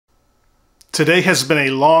Today has been a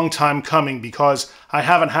long time coming because I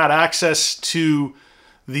haven't had access to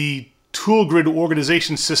the Toolgrid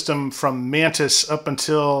organization system from Mantis up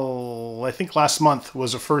until I think last month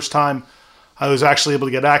was the first time I was actually able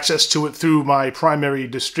to get access to it through my primary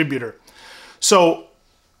distributor. So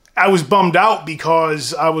I was bummed out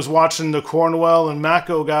because I was watching the Cornwell and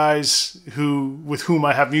Mako guys with whom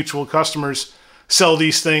I have mutual customers sell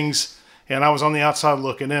these things, and I was on the outside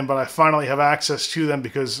looking in, but I finally have access to them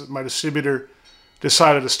because my distributor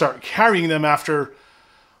decided to start carrying them after,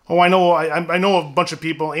 I know a bunch of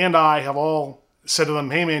people, and I have all said to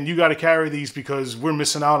them, hey man, you got to carry these because we're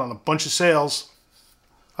missing out on a bunch of sales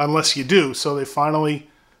unless you do. So they finally,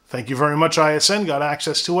 thank you very much ISN, got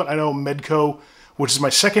access to it. I know Medco, which is my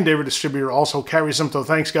secondary distributor, also carries them, so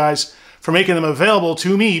thanks guys for making them available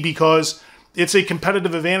to me because it's a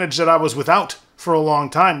competitive advantage that I was without for a long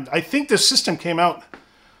time. I think this system came out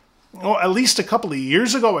at least a couple of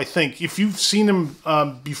years ago, I think. If you've seen them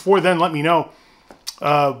before then, let me know.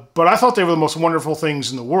 But I thought they were the most wonderful things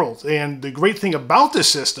in the world. And the great thing about this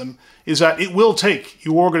system is that it will take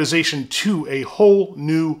your organization to a whole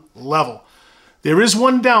new level. There is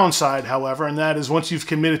one downside, however, and that is once you've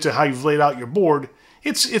committed to how you've laid out your board,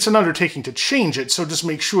 it's an undertaking to change it. So just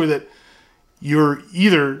make sure that you're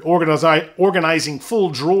either organizing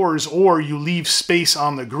full drawers or you leave space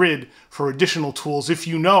on the grid for additional tools if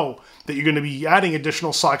you know that you're going to be adding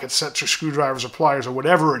additional socket sets or screwdrivers or pliers or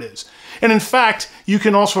whatever it is. And in fact, you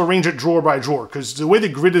can also arrange it drawer by drawer because the way the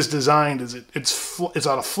grid is designed is it's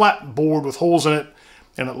on a flat board with holes in it,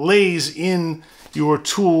 and it lays in your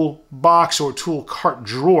tool box or tool cart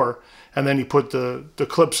drawer, and then you put the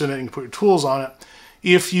clips in it and you put your tools on it.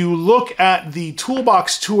 If you look at the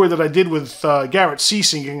Toolbox tour that I did with Garrett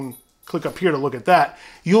Ceasing, you can click up here to look at that,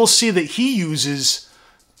 you'll see that he uses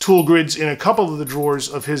tool grids in a couple of the drawers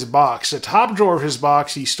of his box. The top drawer of his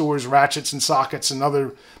box, he stores ratchets and sockets and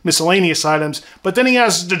other miscellaneous items, but then he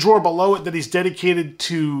has the drawer below it that he's dedicated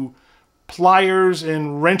to pliers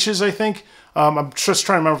and wrenches, I think. I'm just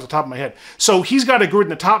trying to remember off the top of my head. So he's got a grid in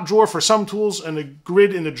the top drawer for some tools and a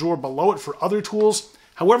grid in the drawer below it for other tools.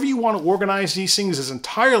 However you want to organize these things is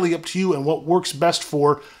entirely up to you and what works best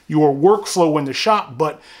for your workflow in the shop,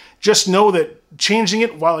 but just know that changing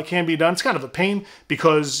it, while it can be done, it's kind of a pain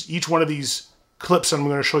because each one of these clips I'm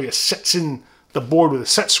going to show you sets in the board with a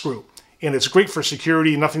set screw. And it's great for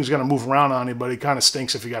security. Nothing's going to move around on it, but it kind of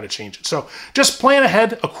stinks if you got to change it. So just plan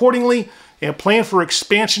ahead accordingly and plan for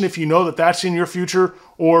expansion if you know that that's in your future,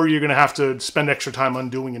 or you're going to have to spend extra time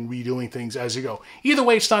undoing and redoing things as you go. Either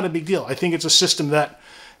way, it's not a big deal. I think it's a system that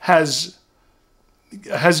has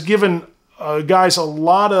given guys a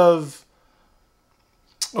lot of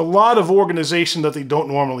organization that they don't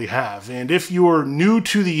normally have. And if you're new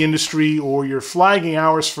to the industry or you're flagging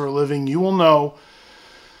hours for a living, you will know,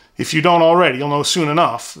 if you don't already, you'll know soon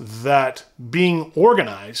enough that being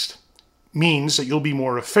organized means that you'll be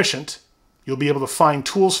more efficient. You'll be able to find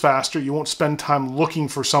tools faster. You won't spend time looking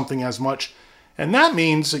for something as much. And that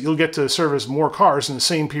means that you'll get to service more cars in the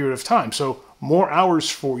same period of time. So more hours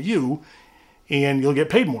for you, and you'll get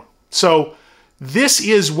paid more. So this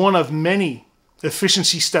is one of many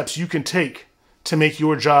efficiency steps you can take to make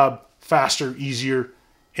your job faster, easier,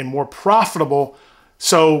 and more profitable.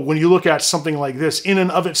 So when you look at something like this, in and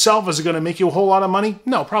of itself, is it going to make you a whole lot of money?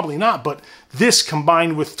 No, probably not. But this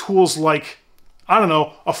combined with tools like, I don't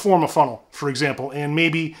know, a forma funnel, for example, and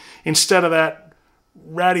maybe instead of that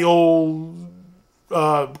ratty old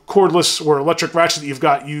cordless or electric ratchet that you've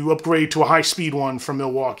got, you upgrade to a high-speed one from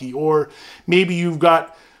Milwaukee, or maybe you've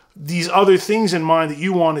got these other things in mind that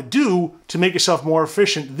you want to do to make yourself more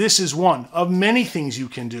efficient. This is one of many things you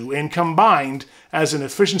can do, and combined as an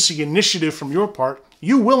efficiency initiative from your part,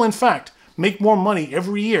 you will in fact make more money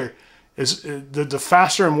every year as the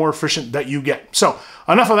faster and more efficient that you get. So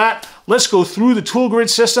enough of that. Let's go through the tool grid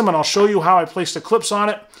system and I'll show you how I place the clips on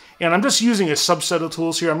it. And I'm just using a subset of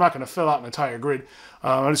tools here. I'm not going to fill out an entire grid.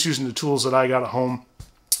 I'm just using the tools that I got at home.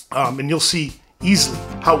 And you'll see easily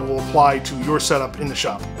how it will apply to your setup in the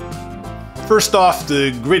shop. First off,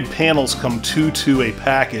 the grid panels come two to a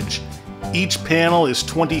package. Each panel is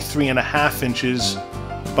 23.5 inches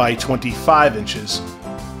by 25 inches.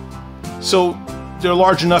 So they're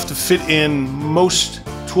large enough to fit in most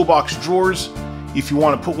toolbox drawers. If you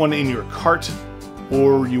want to put one in your cart,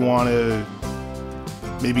 or you want to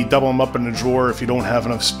maybe double them up in a drawer if you don't have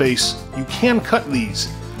enough space, you can cut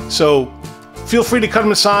these. So feel free to cut them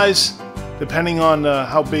to size depending on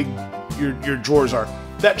how big your drawers are.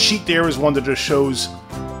 That sheet there is one that just shows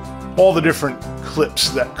all the different clips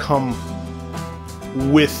that come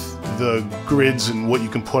with the grids and what you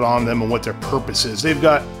can put on them and what their purpose is. They've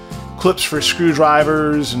got clips for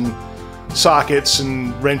screwdrivers and sockets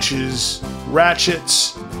and wrenches,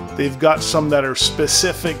 ratchets. They've got some that are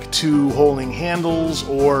specific to holding handles,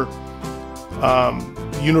 or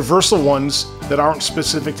universal ones that aren't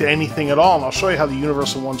specific to anything at all. And I'll show you how the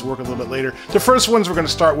universal ones work a little bit later. The first ones we're going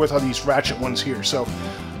to start with are these ratchet ones here. So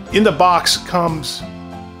in the box comes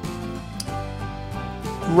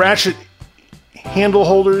ratchet handle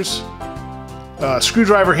holders,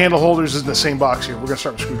 screwdriver handle holders is in the same box here. We're going to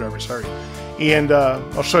start with screwdrivers, sorry. And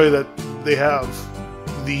I'll show you that they have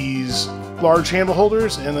these large handle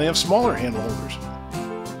holders and they have smaller handle holders.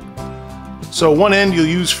 So one end you'll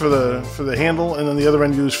use for the handle, and then the other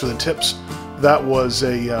end you use for the tips. That was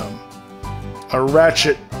a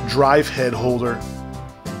ratchet drive head holder,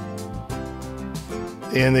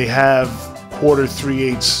 and they have 1/4,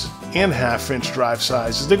 3/8, and 1/2 inch drive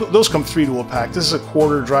sizes. Those come 3 to a pack. This is a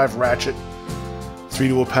 1/4 drive ratchet, 3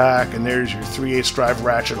 to a pack, and there's your 3/8 drive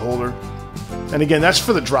ratchet holder. And again, that's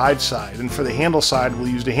for the drive side, and for the handle side, we'll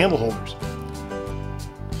use the handle holders.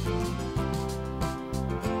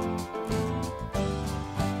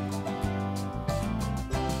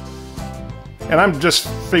 And I'm just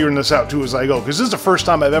figuring this out too as I go, because this is the first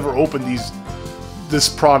time I've ever opened this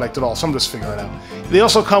product at all, so I'm just figuring it out. They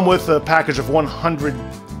also come with a package of 100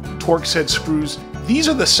 Torx head screws. These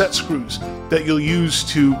are the set screws that you'll use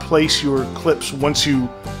to place your clips once you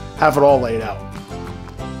have it all laid out.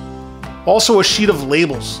 Also, a sheet of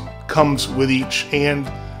labels comes with each, and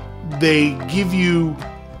they give you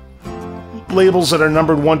labels that are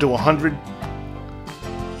numbered 1 to 100.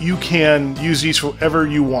 You can use these for whatever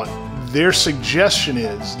you want. Their suggestion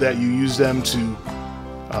is that you use them to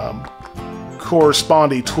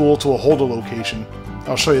correspond a tool to a holder location.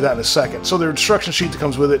 I'll show you that in a second. So their instruction sheet that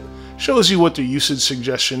comes with it shows you what their usage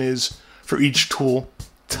suggestion is for each tool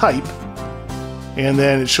type. And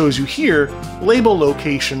then it shows you here label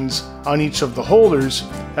locations on each of the holders,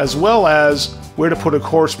 as well as where to put a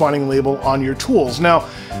corresponding label on your tools. Now,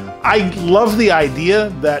 I love the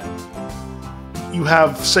idea that you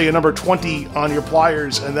have, say, a number 20 on your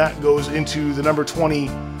pliers, and that goes into the number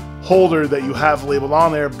 20 holder that you have labeled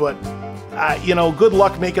on there. But you know, good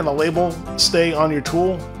luck making the label stay on your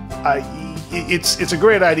tool. It's a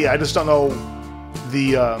great idea. I just don't know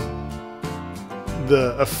the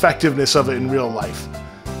effectiveness of it in real life,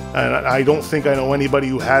 and I don't think I know anybody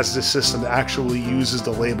who has this system that actually uses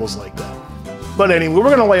the labels like that. But anyway, we're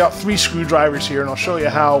going to lay out 3 screwdrivers here, and I'll show you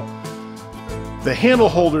how the handle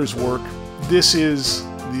holders work. This is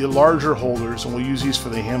the larger holders, and we'll use these for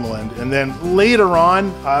the handle end. And then later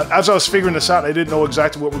on, as I was figuring this out, I didn't know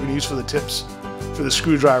exactly what we're going to use for the tips for the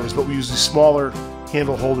screwdrivers, but we use the smaller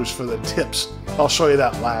handle holders for the tips. I'll show you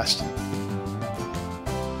that last.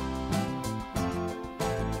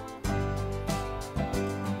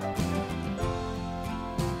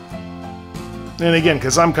 And again,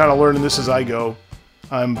 because I'm kind of learning this as I go,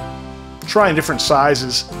 I'm trying different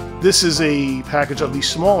sizes. This is a package of these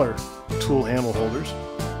smaller tool handle holders.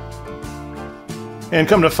 And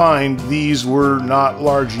come to find, these were not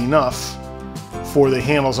large enough for the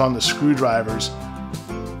handles on the screwdrivers.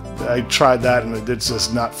 I tried that and it's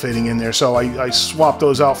just not fitting in there, so I swapped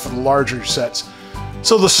those out for the larger sets.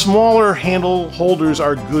 So the smaller handle holders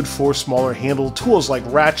are good for smaller handle tools like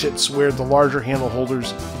ratchets, where the larger handle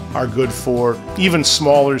holders are good for even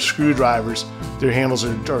smaller screwdrivers. Their handles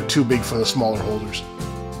are too big for the smaller holders.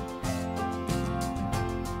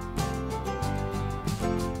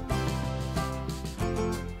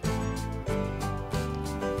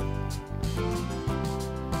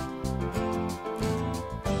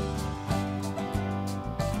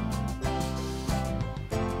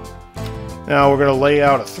 Now we're going to lay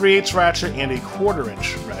out a 3/8 ratchet and a 1/4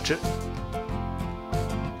 inch ratchet.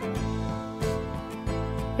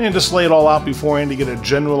 And just lay it all out beforehand to get a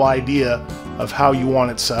general idea of how you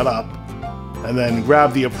want it set up. And then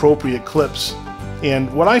grab the appropriate clips.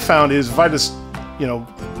 And what I found is if I just, you know,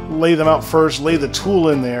 lay them out first, lay the tool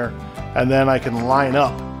in there, and then I can line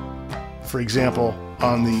up, for example,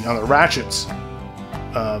 on the ratchets,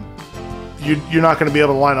 you're not going to be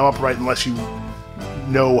able to line them up right unless you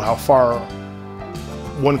know how far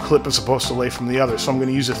one clip is supposed to lay from the other. So I'm going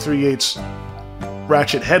to use a 3/8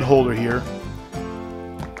 ratchet head holder here,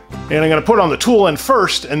 and I'm going to put it on the tool end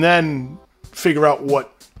first and then figure out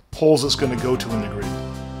what holes it's going to go to in the grid.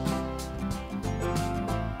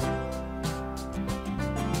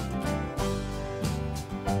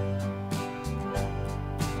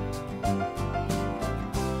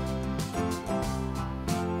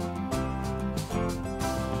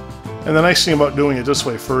 And the nice thing about doing it this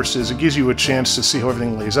way first is it gives you a chance to see how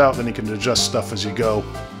everything lays out, then you can adjust stuff as you go.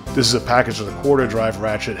 This is a package of the 1/4 drive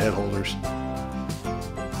ratchet head holders.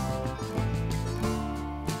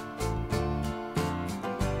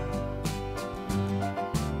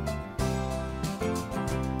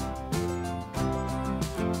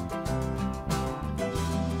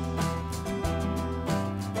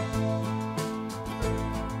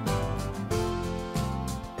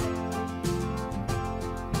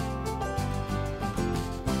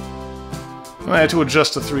 And I had to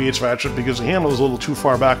adjust the 3/8 ratchet because the handle was a little too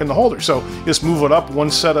far back in the holder. So just move it up one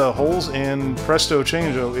set of holes and presto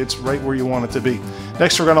changeo, it's right where you want it to be.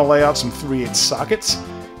 Next we're going to lay out some 3/8 sockets.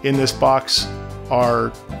 In this box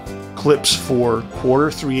are clips for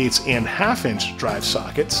 1/4, 3/8, and 1/2 inch drive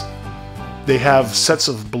sockets. They have sets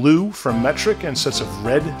of blue for metric and sets of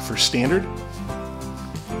red for standard.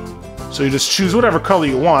 So you just choose whatever color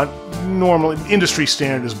you want. Normally, industry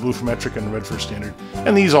standard is blue for metric and red for standard.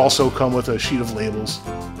 And these also come with a sheet of labels.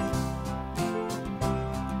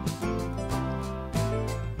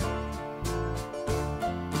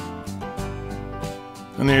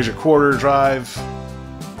 And there's your 1/4 drive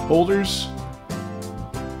holders.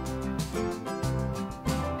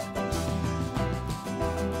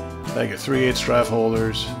 I get 3/8 drive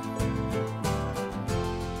holders.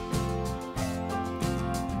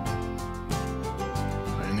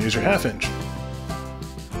 And here's your 1/2 inch.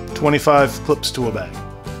 25 clips to a bag.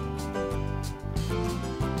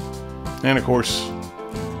 And of course,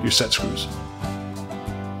 your set screws.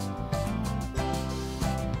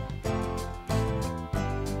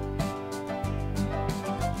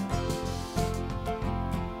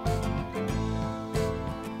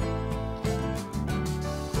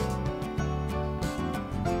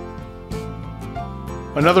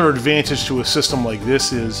 Another advantage to a system like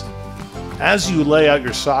this is, as you lay out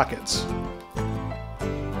your sockets,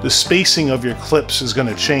 the spacing of your clips is going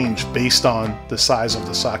to change based on the size of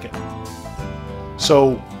the socket.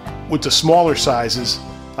 So with the smaller sizes,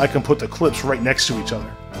 I can put the clips right next to each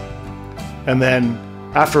other. And then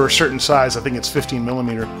after a certain size, I think it's 15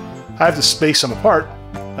 millimeter, I have to space them apart,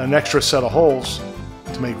 an extra set of holes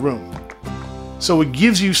to make room. So it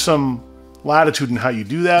gives you some latitude in how you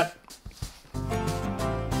do that.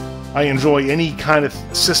 I enjoy any kind of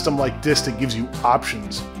system like this that gives you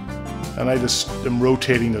options. And I just am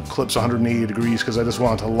rotating the clips 180 degrees because I just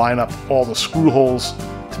want to line up all the screw holes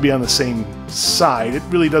to be on the same side. It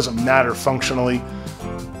really doesn't matter functionally,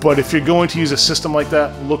 but if you're going to use a system like that,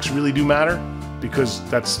 looks really do matter because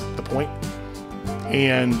that's the point.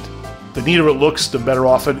 And the neater it looks, the better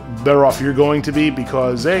off you're going to be,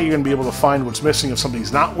 because A, you're going to be able to find what's missing if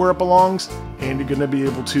something's not where it belongs, and you're going to be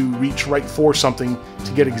able to reach right for something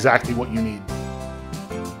to get exactly what you need.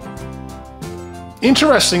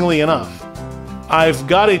 Interestingly enough, I've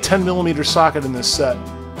got a 10 millimeter socket in this set,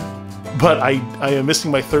 but I am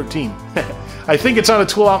missing my 13. I think it's on a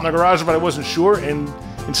tool out in the garage, but I wasn't sure, and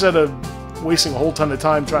instead of wasting a whole ton of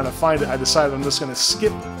time trying to find it, I decided I'm just going to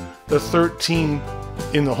skip the 13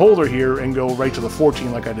 in the holder here and go right to the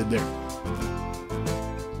 14 like I did there.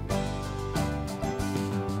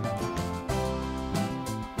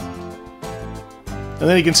 And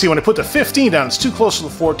then you can see when I put the 15 down, it's too close to the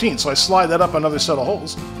 14, so I slide that up another set of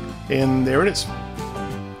holes, and there it is.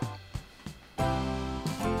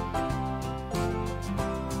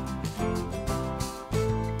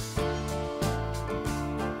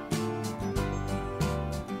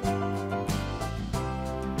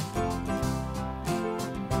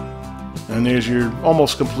 And there's your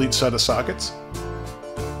almost complete set of sockets.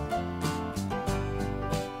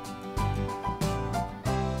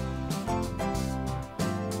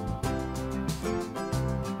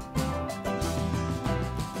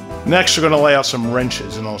 Next, we're going to lay out some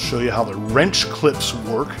wrenches, and I'll show you how the wrench clips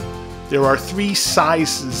work. There are 3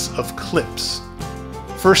 sizes of clips.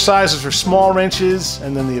 First size is for small wrenches,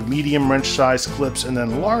 and then they have medium wrench size clips, and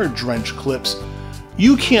then large wrench clips.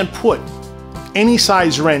 You can't put any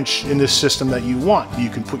size wrench in this system that you want. You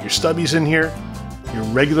can put your stubbies in here, your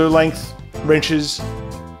regular length wrenches,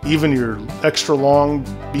 even your extra long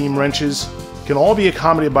beam wrenches can all be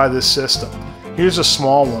accommodated by this system. Here's the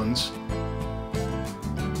small ones.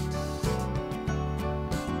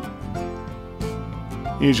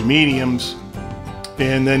 Here's your mediums.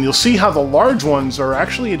 And then you'll see how the large ones are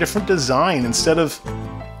actually a different design. Instead of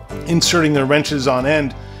inserting the wrenches on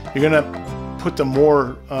end, you're gonna put them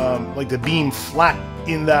more like the beam flat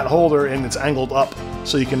in that holder, and it's angled up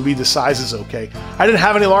so you can read the sizes okay. I didn't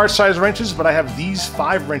have any large size wrenches, but I have these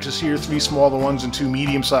 5 wrenches here, 3 smaller ones and 2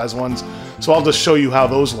 medium sized ones. So I'll just show you how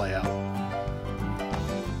those lay out.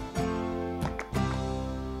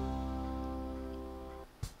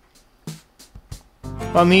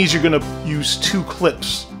 On these, you're going to use 2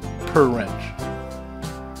 clips per wrench.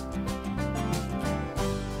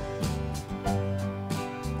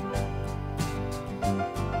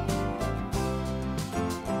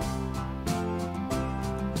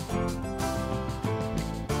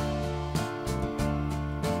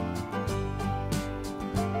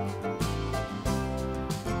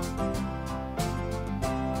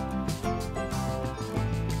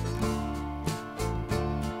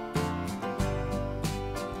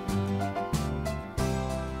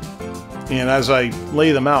 And as I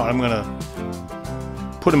lay them out, I'm going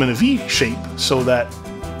to put them in a V shape so that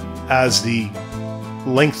as the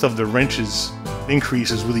length of the wrenches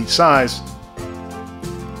increases with each size,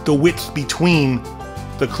 the width between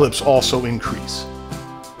the clips also increase.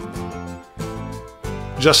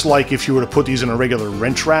 Just like if you were to put these in a regular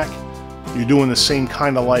wrench rack, you're doing the same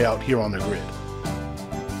kind of layout here on the grid.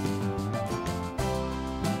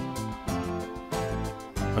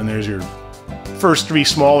 And there's your first 3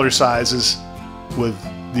 smaller sizes with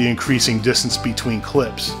the increasing distance between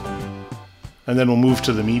clips. And then we'll move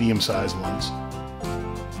to the medium-sized ones.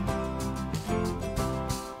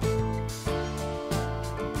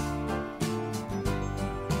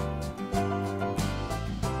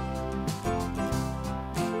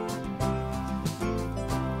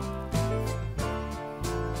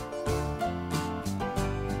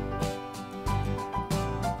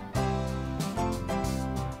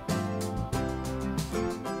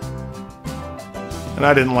 And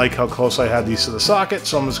I didn't like how close I had these to the socket,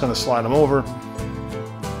 so I'm just going to slide them over.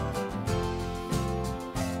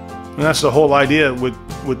 And that's the whole idea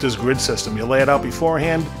with this grid system. You lay it out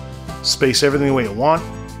beforehand, space everything the way you want.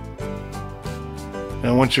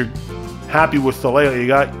 And once you're happy with the layout you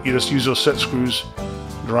got, you just use those set screws,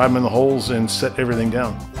 drive them in the holes, and set everything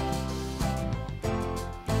down.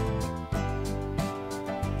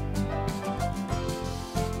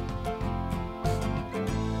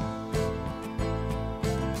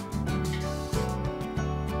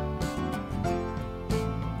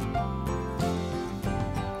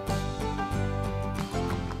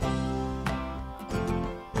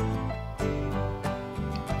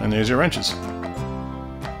 And there's your wrenches.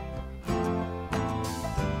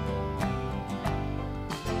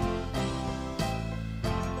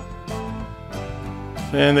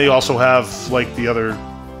 And they also have, like the other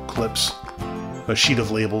clips, a sheet of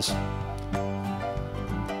labels.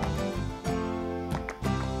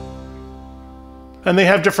 And they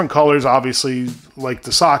have different colors, obviously, like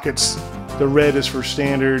the sockets. The red is for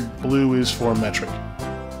standard, blue is for metric.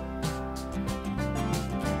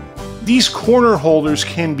 These corner holders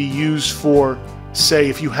can be used for, say,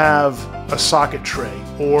 if you have a socket tray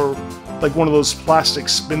or like one of those plastic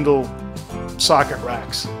spindle socket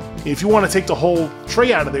racks. If you want to take the whole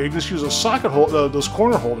tray out of there, you just use those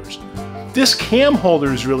corner holders. This cam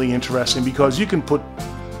holder is really interesting because you can put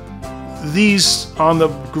these on the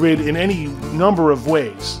grid in any number of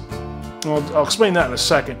ways. I'll explain that in a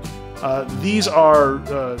second. These are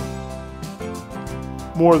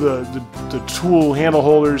more the tool handle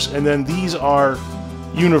holders, and then these are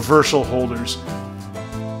universal holders.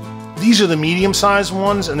 These are the medium-sized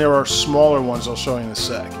ones, and there are smaller ones I'll show you in a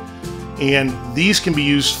sec. And these can be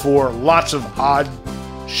used for lots of odd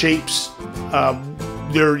shapes.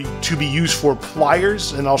 They're to be used for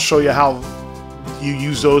pliers, and I'll show you how you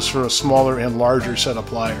use those for a smaller and larger set of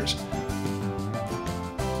pliers.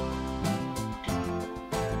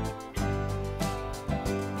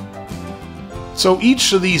 So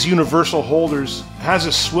each of these universal holders has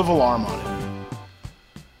a swivel arm on it.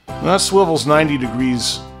 And that swivel's 90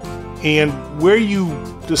 degrees, and where you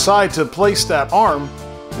decide to place that arm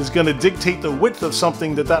is going to dictate the width of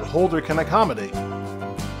something that that holder can accommodate.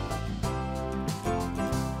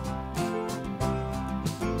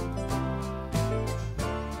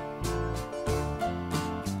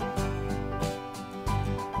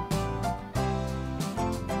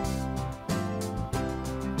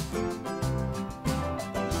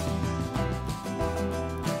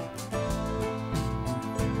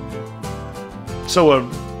 So a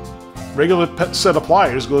regular set of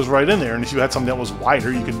pliers goes right in there, and if you had something that was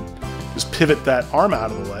wider, you could just pivot that arm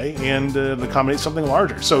out of the way and accommodate something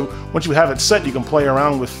larger. So once you have it set, you can play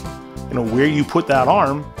around with, where you put that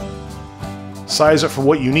arm, size it for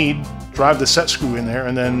what you need, drive the set screw in there,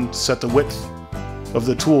 and then set the width of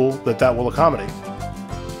the tool that will accommodate.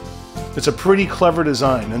 It's a pretty clever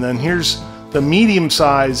design. And then here's the medium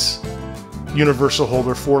size universal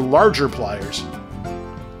holder for larger pliers.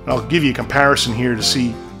 I'll give you a comparison here to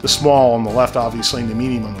see the small on the left, obviously, and the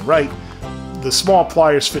medium on the right. The small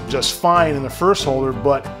pliers fit just fine in the first holder,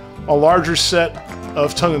 but a larger set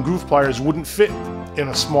of tongue and groove pliers wouldn't fit in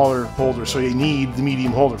a smaller holder, so you need the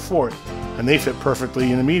medium holder for it. And they fit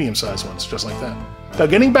perfectly in the medium-sized ones, just like that. Now,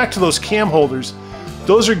 getting back to those cam holders,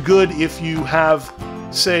 those are good if you have,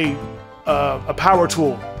 say, a power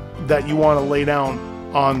tool that you want to lay down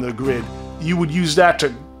on the grid. You would use that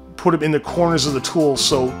to put them in the corners of the tool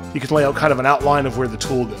so you can lay out kind of an outline of where the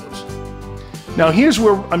tool goes. Now here's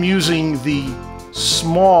where I'm using the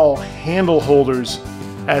small handle holders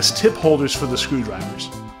as tip holders for the screwdrivers.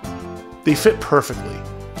 They fit perfectly.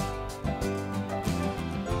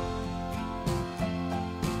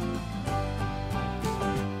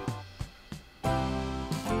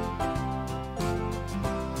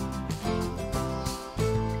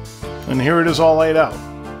 And here it is all laid out.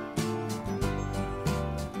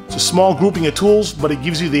 It's a small grouping of tools, but it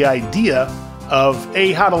gives you the idea of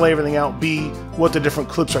A, how to lay everything out, B, what the different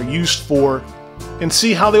clips are used for, and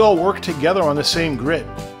see how they all work together on the same grid.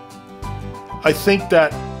 I think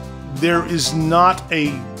that there is not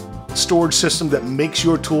a storage system that makes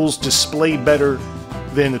your tools display better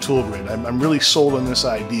than the Toolgrid. I'm really sold on this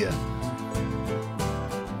idea.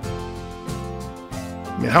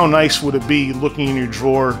 I mean, how nice would it be looking in your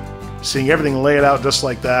drawer, seeing everything laid out just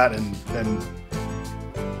like that, and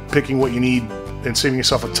picking what you need and saving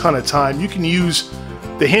yourself a ton of time. You can use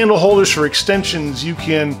the handle holders for extensions. You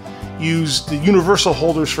can use the universal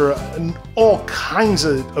holders for all kinds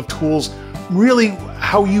of tools. Really,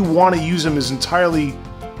 how you want to use them is entirely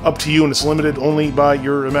up to you, and it's limited only by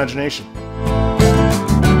your imagination.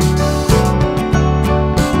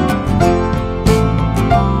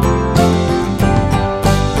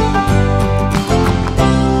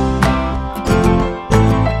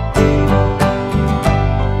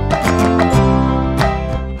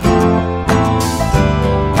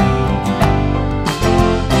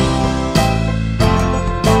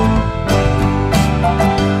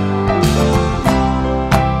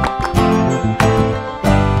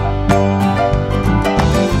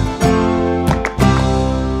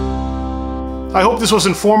 I hope this was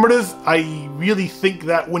informative. I really think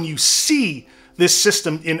that when you see this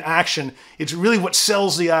system in action, it's really what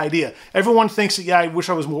sells the idea. Everyone thinks that, yeah, I wish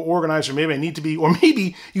I was more organized, or maybe I need to be, or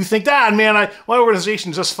maybe you think, man, my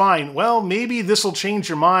organization's just fine. Well, maybe this will change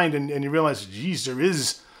your mind and you realize, geez, there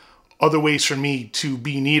is other ways for me to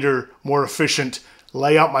be neater, more efficient,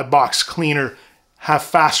 lay out my box cleaner, have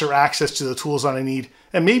faster access to the tools that I need.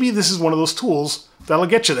 And maybe this is one of those tools that'll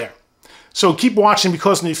get you there. So keep watching,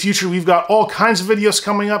 because in the future we've got all kinds of videos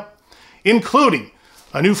coming up, including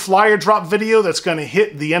a new flyer drop video that's going to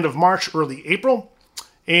hit the end of March, early April,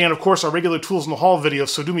 and of course our regular Tools in the Hall videos.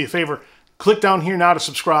 So do me a favor, click down here now to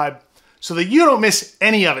subscribe so that you don't miss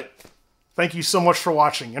any of it. Thank you so much for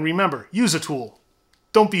watching, and remember, use a tool.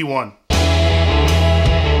 Don't be one.